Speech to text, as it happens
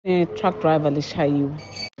truck driver lishayiwe.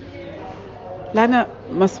 Lana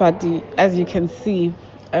Maswati, as you can see,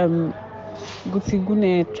 ukuthi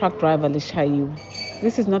kune truck driver lishayiwe.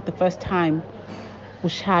 This is not the first time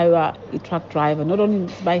kushaywa i-truck driver. Not only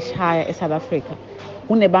bayishaya eSouth Africa,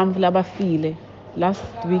 kunebantfu labafile. Last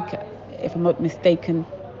week, if I'm not mistaken,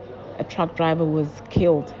 a truck driver was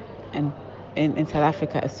killed in South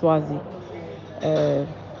Africa, a Swazi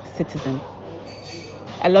citizen.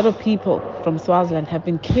 A lot of people from Swaziland have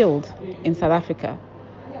been killed in South Africa,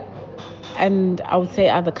 and I would say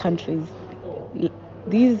other countries.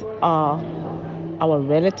 These are our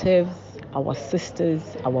relatives, our sisters,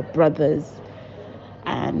 our brothers,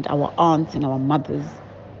 and our aunts and our mothers.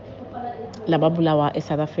 Lababulawa in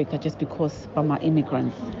South Africa just because bama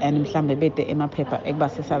immigrants and mhlambe bede emaphepha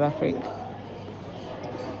ekubase South Africa.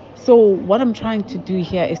 So what I'm trying to do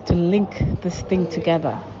here is to link this thing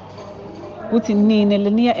together. Ukuthi nine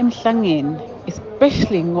leniya emhlangeni,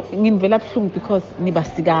 especially nginivela buhlungu because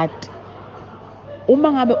nibasikati.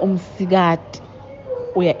 Uma ngabe umsikati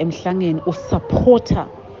uya emhlangeni usupporta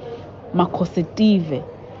makhosetive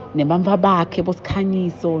nebantwa bakhe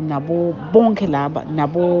bosikhanyiso nabo bonke laba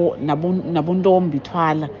nabo ntombi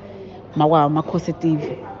thwala makwa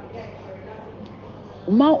makhosetive.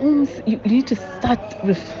 You need to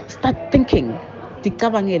start thinking.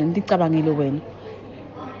 Dicabangele wena.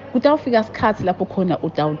 Kutawufika isikhathi lapho khona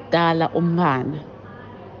utawudala umntwana.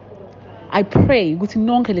 I pray ukuthi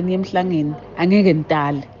nonke leni emhlangeni angeke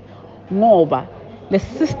nidale ngoba le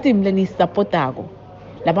system leni supportako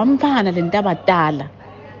labamfana lento abadala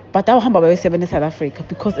batawuhamba bayosebenza eSouth Africa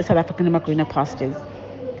because eSouth Africa kunama greener pastures.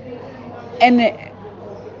 And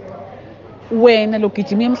wena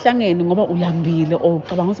logijima emhlangeni ngoba ulambile or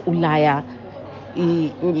ucabanga ukuthi ulaya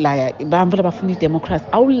bantfu labafuna idemocracy.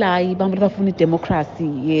 Awulayi bantfu labafuna idemocracy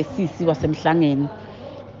yesisi wasemhlangeni,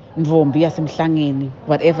 mvombi yasemhlangeni,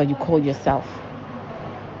 whatever you call yourself.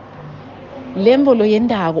 Lemvo lo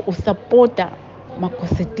yendako usupporta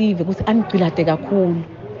makhosetive ukuthi anigcilade kakhulu.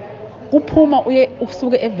 Kuphuma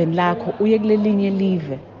usuke eveni lakho uye kulelinye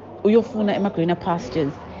live uyofuna ema-greener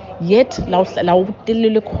pastures, yet la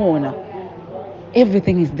utelele khona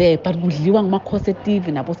everything is there, but kudliwa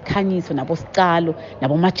ngumakhosetive nabosikhanyiso nabosicalo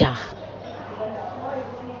nabomajaha.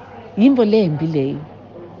 Yimvo lembi leyo.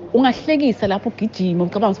 Ungahlekisa lapho ugijima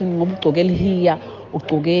ucabanga ukuthi ngoba ugcoke lihiya,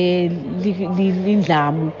 ugcoke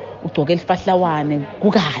lindlamu, ugcoke lifahlawane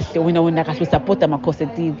kukahle wena kahle usupporta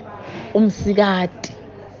makhosetive. Umsikati.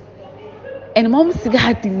 And uma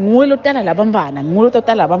umsikati nguwe lotala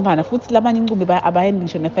labantwana futhi labanye incumbi abayendi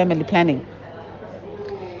ngisho ne-family planning.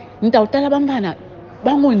 Nitawutala abantwana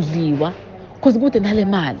bangondliwa because kude nale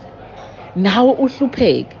mali nawe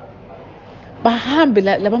uhlupheke. Bahambe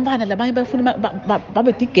labantwana labanye bafuna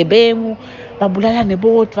babe digebengu babulalane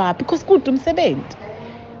bodwa because kude umsebenzi.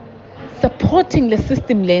 Supporting the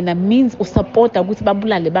system lena means usupporta ukuthi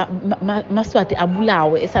babulale maswati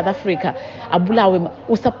abulawe eSouth Africa, abulawe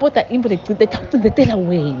usupporta into lecindetela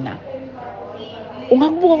wena.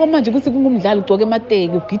 Ungakubuka kwamanje ukuthi kungumdlalo ugcoke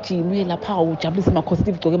emateki ugijima uye lapha ujabulisa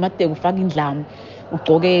makhosetive ugcoke emateki ufaka indlamu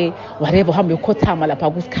ugcoke whatever uhambe ukhothama lapha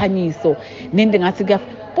kusikhanyiso nende ngathi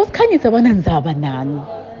bosikhanyiso banenzaba nani.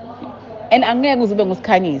 And angeke uzube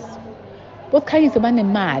ngosikhanyiso. Bosikhanyiso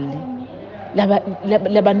banemali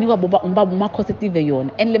labanikwa ubaba umakhosetive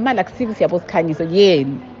yona, and le mali akusikisi yabosikhanyiso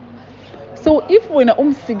yeni. So if wena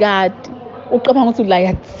umsikati ucabanga ukuthi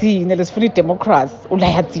ulayathina lesifuna idemocracy,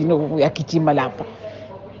 ulayathina uyagijima lapha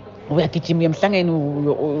uyagijima emhlangeni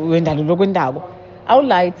wendalo lokwendako,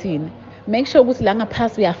 awulayi thina. Make sure ukuthi la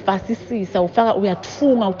ngaphasi uyafasisisa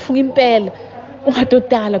uthunga impela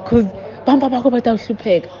ungadodala because bamba bakho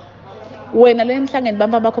batawuhlupheka. Wena le emhlangeni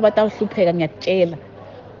bamba bakho batawuhlupheka ngiyakutshela.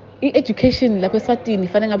 I-education lapha eSwatini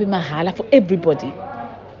ifanele ngabe mahala for everybody.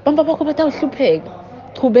 Bamba bakho batawuhlupheka.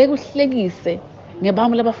 Chubeka uhlekise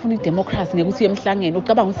ngebami labafuna idemocracy ngekuthi emhlangeni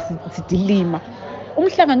ucabanga ukuthi sidilima.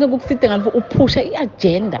 Umhlanga ngeke ukuside ngalvo uphusha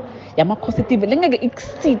iagenda yamakhosetive lengeke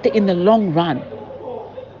ikuside in the long run.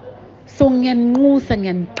 So ngiyanxusa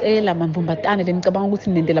ngiyanicela mamvumbatane lenicabanga ukuthi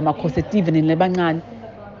nendela makhosetive nelebancane.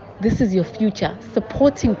 This is your future.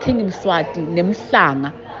 Supporting King Mswati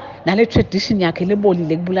nemhlanga nale tradition yakhe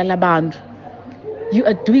lebolile kubulala abantu. You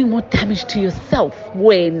are doing more damage to yourself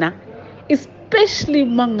wena, especially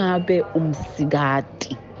mangabe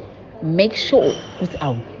umsikati. Make sure ukuthi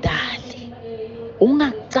awudali.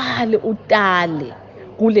 Ungaqale utale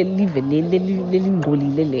kule live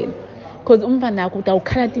lelingqolile lelo. Because umfana wakho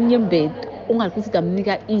utawukhala tinyembeti ungakuthi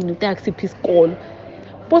utamnika ini utayakusipha isikolo.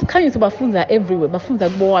 Bosikhanyiso bafunza everywhere, bafunza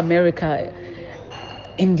kubo America,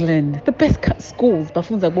 England, the best schools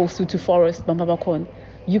bafunza kubo Sutu Forest bamba bakhona.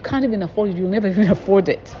 You can't even afford it. You'll never even afford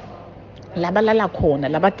it. Labalala khona,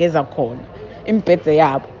 labageza khona, imbhedze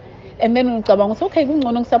yabo. And then ngicabanga ukuthi okay,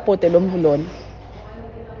 kungcono ngisupporte lo muntu lona.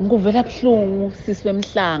 Ngikuvela buhlungu sisi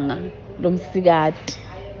wemhlanga lo msikati.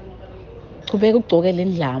 Chubeka ugcoke le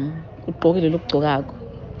ndlamu, ugqoke lelo kugcokako.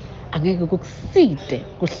 Angeke kukuside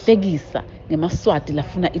kuhlekisa ngemaswati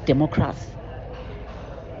lafuna idemocracy.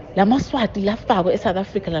 La maswati lafakwe eSouth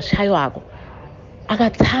Africa lashaywako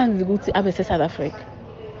akathandi ukuthi abe seSouth Africa.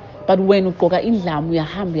 But when ugqoka indlamu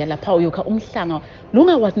uyahamba uyalapha uyokha umhlanga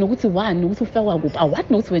lungawathi nokuthi wani ukuthi ufakwa kuphi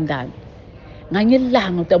awathi nokuthi wendani. Nganye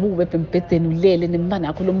ilanga utabuke embhedeni ulele nemntana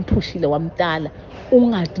yakho lomphushile wamtala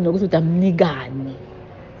ungathi nokuthi utamnikani.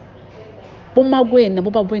 Bomakwenu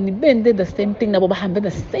nabobabweni bende the same thing nabo bahambe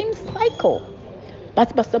the same cycle.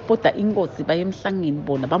 Bathi basupporta inkosi baye emhlangeni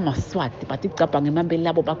bona bamaswati bathi icabha ngemambeli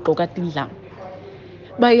labo bagqoka indlamu.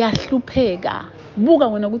 Bayahlupheka. Buka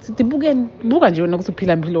wena ukuthi tibukeni buka nje wena ukuthi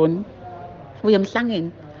uphila empilweni. Uye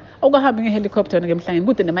emhlangeni. Awukahambi ngehelicopter ngemhlangeni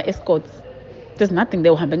kude nema escorts. There's nothing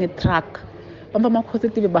there uhambe ngetruck. Bamba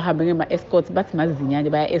amakhositibe bahambe ngema escorts bathi mazinyane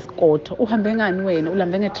baya escort. Uhambe ngani wena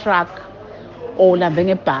ulambe ngetruck or ulambe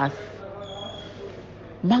ngebus.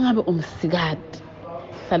 Mangabe umsikati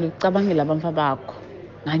sala ucabangela abamfa bakho.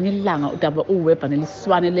 Nganye ilanga udaba uwebha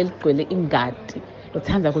neliswane leligcwele ingadi.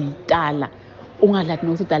 Lothanza kulitala. Ungalathi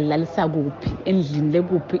nokuthi udalalisa kuphi endlini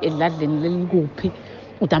lekuphi edladleni lelikuphi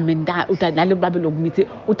utamenda utanale babe lokumithi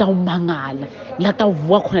utawumangala la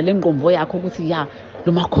tawuvuka khona lengqombo yakho ukuthi ya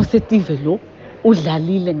lo makhosetive lo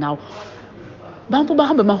udlalile ngawo. Bantu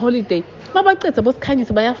bahamba ma holiday mabacethe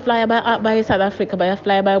bosikhanyisa bayafly baya South Africa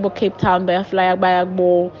bayafly baya Cape Town bayafly baya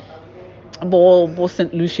bo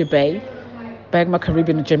St. Lucia Bay baya kuma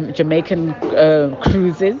Caribbean Jamaican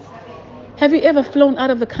cruises. Have you ever flown out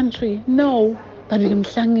of the country? No. But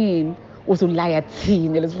emhlangeni uzulaya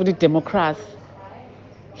thini lesifuna idemocracy.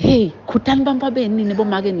 Hey, khuthani bamba benini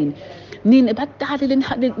bomake nini. Nini badali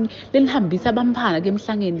lenihambisa abamphana ke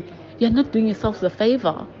emhlangeni. You're not doing yourselves a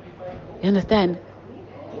favor. You understand?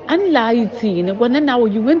 Anlayi thini when now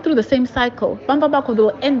you went through the same cycle. Bamba bakho they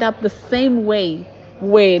will end up the same way.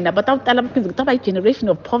 Wena batawutala baphinza kuthiwa a generation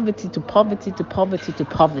of poverty to poverty to poverty to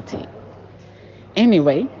poverty.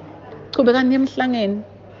 Anyway, chubekani emhlangeni.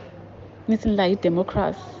 Nithi la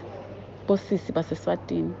idemocracy bosisi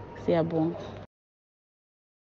baseSwatini siyabonga.